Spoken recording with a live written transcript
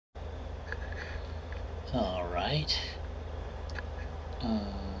Alright. Uh-oh.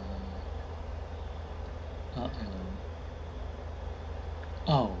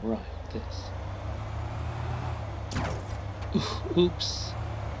 Oh, right, this. Oops.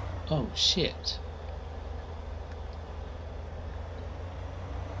 Oh, shit.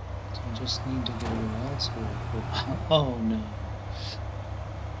 So I just need to go elsewhere for a while. Oh, no.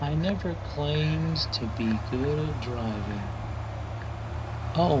 I never claimed to be good at driving.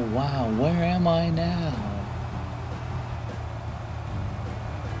 Oh, wow, where am I now?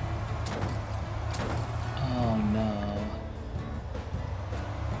 Oh, no.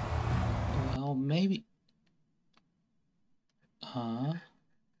 Well, maybe... Huh?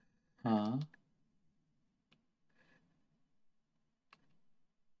 Huh?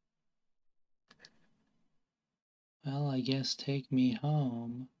 Well, I guess take me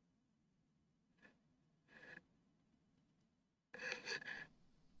home.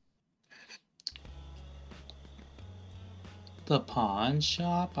 The pawn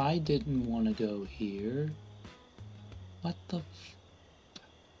shop? I didn't want to go here. What the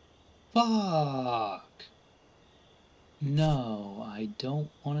fuck? No, I don't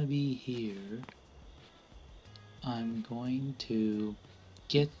want to be here. I'm going to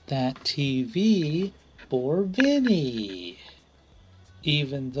get that TV for Vinny.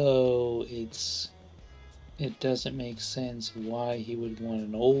 Even though it doesn't make sense why he would want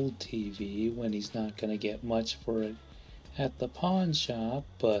an old TV when he's not going to get much for it at the pawn shop,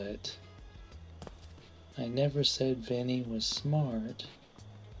 but I never said Vinny was smart.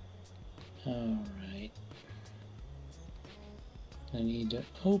 Alright. I need to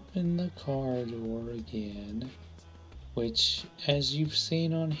open the car door again, which, as you've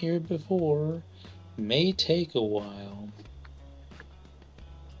seen on here before, may take a while.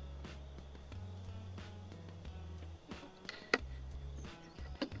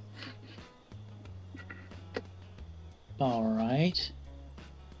 Alright.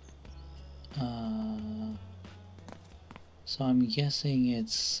 So I'm guessing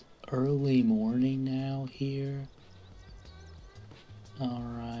it's early morning now here.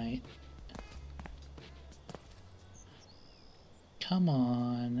 Alright. Come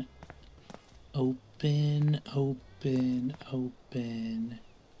on. Open, open, open.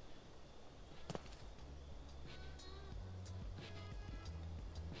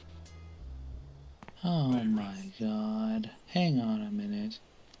 Oh my god. Hang on a minute.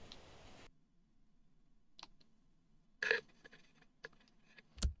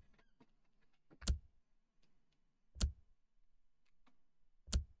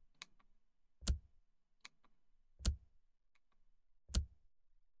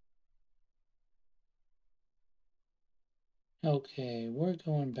 Okay, we're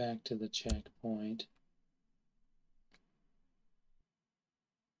going back to the checkpoint.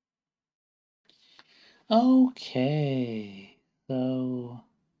 Okay, so...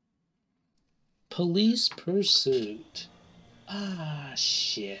 Police pursuit. Ah,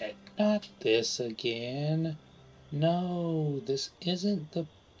 shit, not this again. No, this isn't the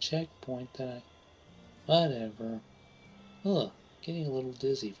checkpoint that I... Whatever. Ugh, getting a little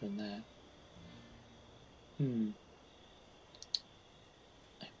dizzy from that.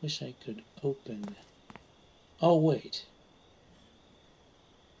 I wish I could open... Oh, wait.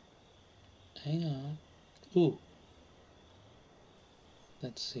 Hang on. Ooh.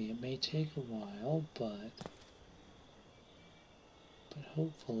 Let's see, it may take a while, but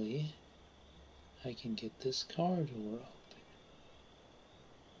hopefully I can get this car door open.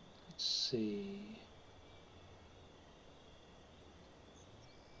 Let's see.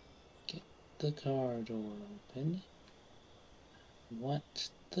 Get the car door open. Want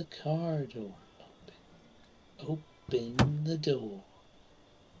the car door open. Open the door.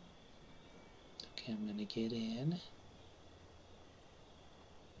 Okay, I'm gonna get in.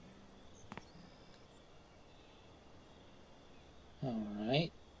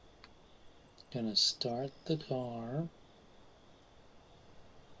 Alright. Gonna start the car.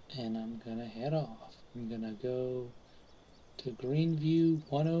 And I'm gonna head off. I'm gonna go to Greenview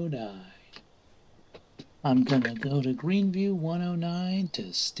 109. I'm gonna go to Greenview 109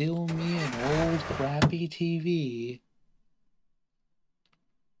 to steal me an old crappy TV.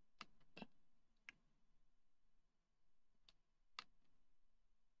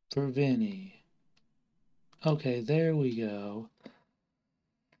 For Vinny. Okay, there we go.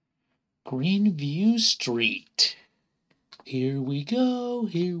 Greenview Street. Here we go,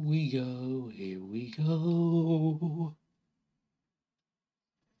 here we go, here we go.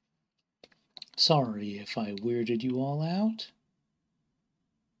 Sorry if I weirded you all out.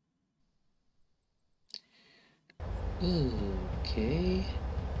 Okay.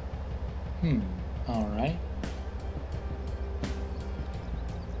 Alright.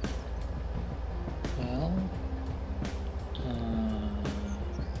 Well,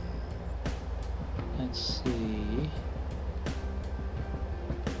 let's see.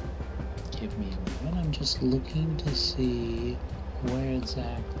 Give me a moment. I'm just looking to see where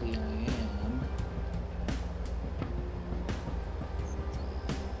exactly I am.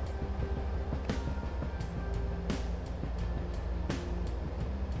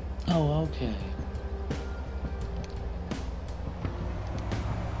 Oh, okay.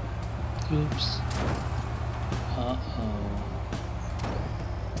 Oops. Uh-oh.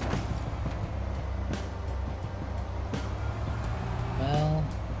 Well,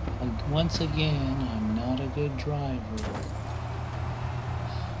 once again, I'm not a good driver.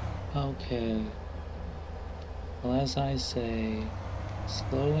 Okay. Well, as I say,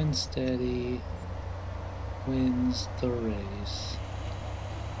 slow and steady wins the race.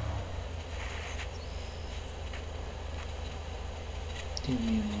 Give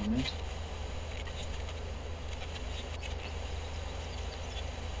me a moment.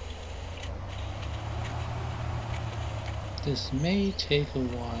 This may take a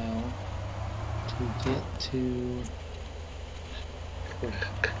while to get to...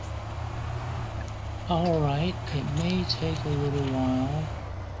 Crap. Alright, it may take a little while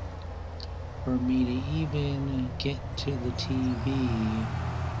for me to even get to the TV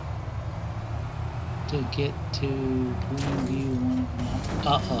to get to Greenview 109.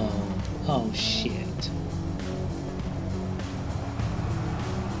 Uh-oh. Oh, shit.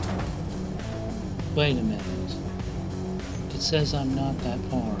 Wait a minute. It says I'm not that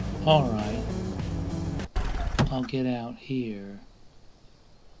far. Alright. I'll get out here.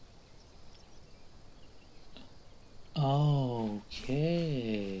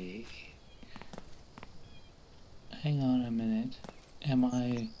 Okay. Hang on a minute. Am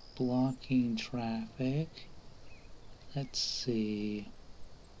I blocking traffic? Let's see.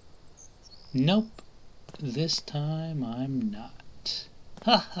 Nope. This time I'm not.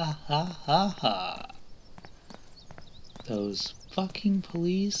 Ha ha ha ha ha. Those fucking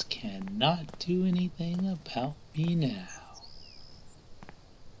police cannot do anything about me now.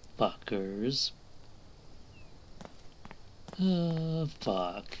 Fuckers.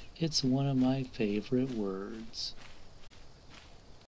 Fuck. It's one of my favorite words.